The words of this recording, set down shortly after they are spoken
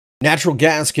Natural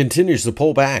gas continues to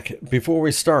pull back. Before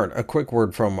we start, a quick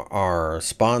word from our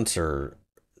sponsor.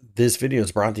 This video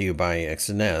is brought to you by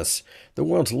FXEmpire, the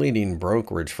world's leading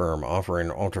brokerage firm offering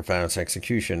ultra-fast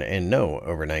execution and no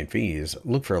overnight fees.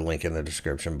 Look for a link in the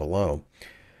description below.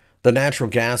 The natural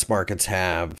gas markets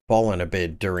have fallen a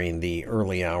bit during the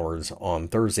early hours on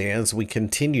Thursday as we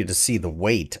continue to see the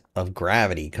weight of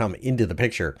gravity come into the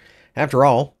picture. After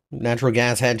all, natural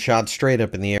gas had shot straight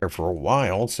up in the air for a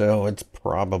while, so it's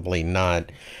probably not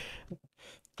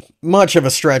much of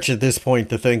a stretch at this point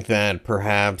to think that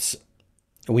perhaps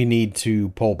we need to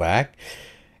pull back.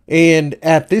 And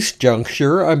at this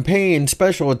juncture, I'm paying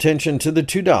special attention to the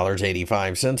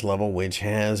 $2.85 level, which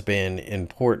has been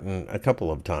important a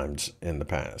couple of times in the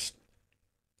past.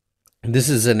 This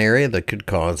is an area that could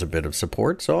cause a bit of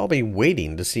support, so I'll be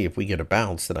waiting to see if we get a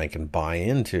bounce that I can buy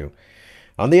into.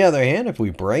 On the other hand, if we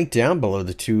break down below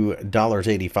the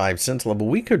 $2.85 level,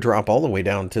 we could drop all the way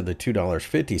down to the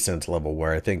 $2.50 level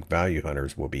where I think value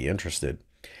hunters will be interested.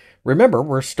 Remember,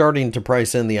 we're starting to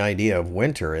price in the idea of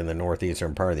winter in the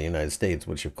northeastern part of the United States,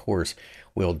 which of course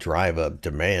will drive up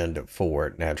demand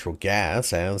for natural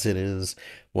gas, as it is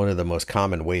one of the most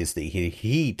common ways that you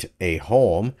heat a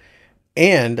home.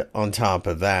 And on top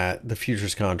of that, the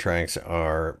futures contracts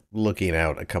are looking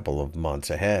out a couple of months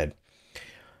ahead.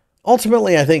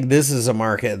 Ultimately, I think this is a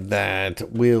market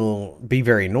that will be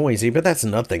very noisy, but that's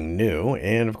nothing new.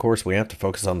 And of course, we have to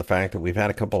focus on the fact that we've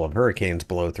had a couple of hurricanes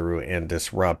blow through and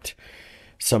disrupt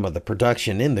some of the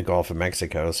production in the Gulf of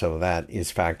Mexico, so that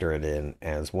is factored in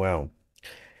as well.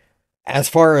 As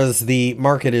far as the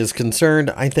market is concerned,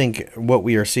 I think what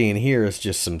we are seeing here is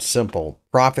just some simple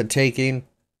profit taking,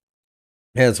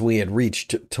 as we had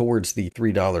reached towards the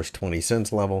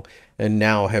 $3.20 level and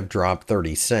now have dropped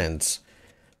 30 cents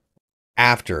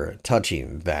after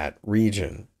touching that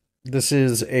region. This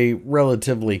is a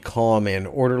relatively calm and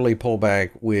orderly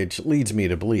pullback, which leads me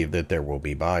to believe that there will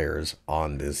be buyers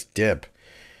on this dip.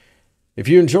 If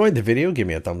you enjoyed the video, give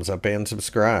me a thumbs up and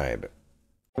subscribe.